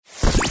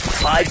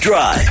5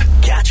 Drive.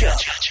 Catch up.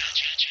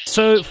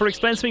 So, for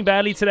Explain Something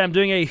Badly today, I'm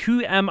doing a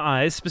Who Am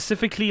I,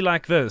 specifically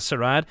like this,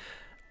 alright?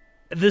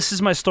 This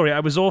is my story. I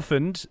was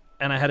orphaned,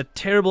 and I had a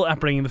terrible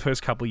upbringing the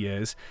first couple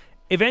years.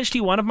 Eventually,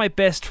 one of my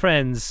best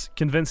friends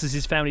convinces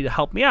his family to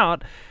help me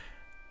out.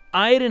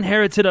 I had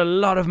inherited a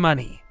lot of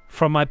money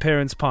from my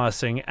parents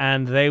passing,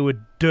 and they were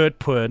dirt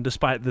poor, and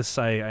despite this,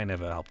 I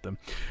never helped them.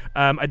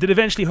 I did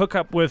eventually hook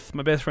up with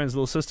my best friend's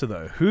little sister,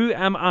 though. Who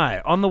am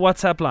I? On the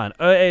WhatsApp line,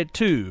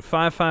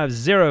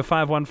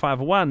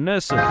 082-550-5151.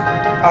 Nursing.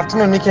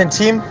 Afternoon, Nicky and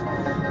team.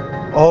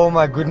 Oh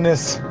my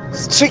goodness.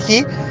 It's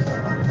tricky,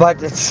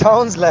 but it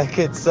sounds like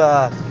it's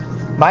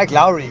Mike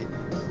Lowry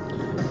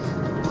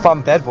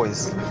from Bad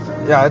Boys.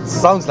 Yeah, it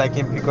sounds like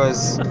him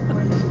because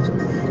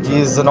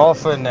he's an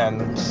orphan,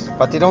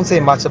 but they don't say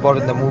much about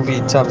it in the movie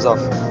in terms of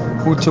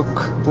who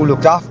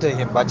looked after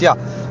him. But yeah,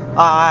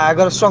 I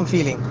got a strong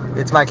feeling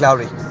it's Mike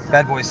Lowry,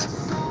 Bad Boys.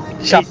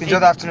 Sharp. Enjoy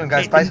the afternoon,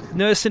 guys. Bye.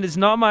 Nursing is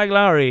not Mike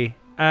Lowry.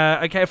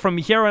 Okay, from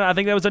here on, I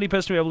think that was the only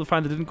person we were able to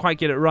find that didn't quite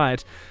get it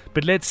right.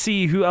 But let's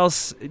see who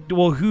else,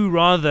 who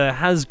rather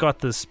has got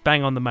this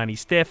bang on the money.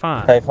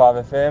 Stefan. Hey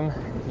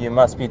 5FM, you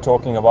must be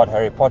talking about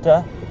Harry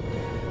Potter.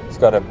 He's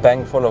got a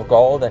bag full of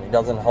gold and he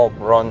doesn't help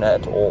Ron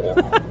at all.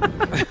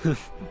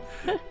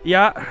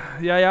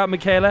 Yeah,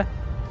 Michaela.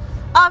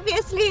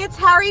 Obviously, it's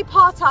Harry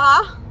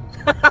Potter.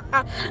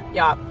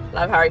 Yeah,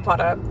 love Harry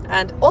Potter.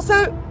 And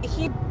also,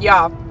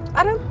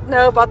 I don't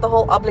know about the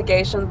whole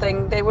obligation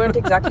thing. They weren't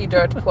exactly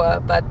dirt poor,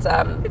 but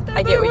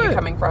I get where you're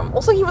coming from.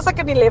 Also, he was like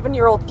an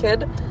 11-year-old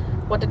kid.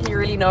 What did he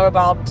really know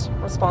about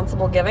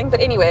responsible giving? But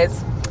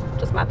anyways,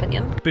 just my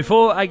opinion.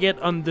 Before I get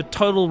on the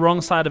total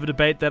wrong side of a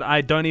debate that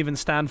I don't even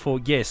stand for,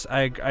 yes,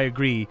 I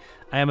agree.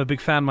 I am a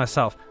big fan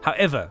myself.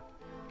 However,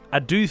 I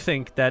do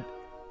think that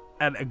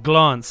at a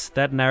glance,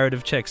 that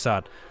narrative checks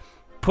out.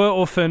 Poor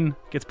orphan,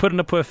 gets put in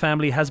a poor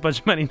family, has a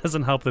bunch of money,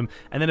 doesn't help them.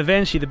 And then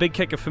eventually, the big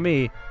kicker for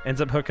me,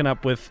 ends up hooking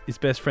up with his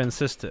best friend's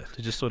sister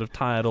to just sort of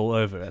tie it all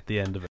over at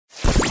the end of it.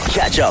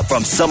 Catch up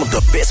from some of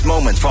the best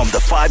moments from the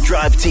 5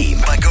 Drive team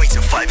by going to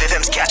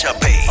 5FM's catch-up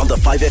page on the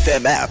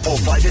 5FM app or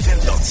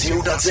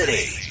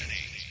 5FM.co.za.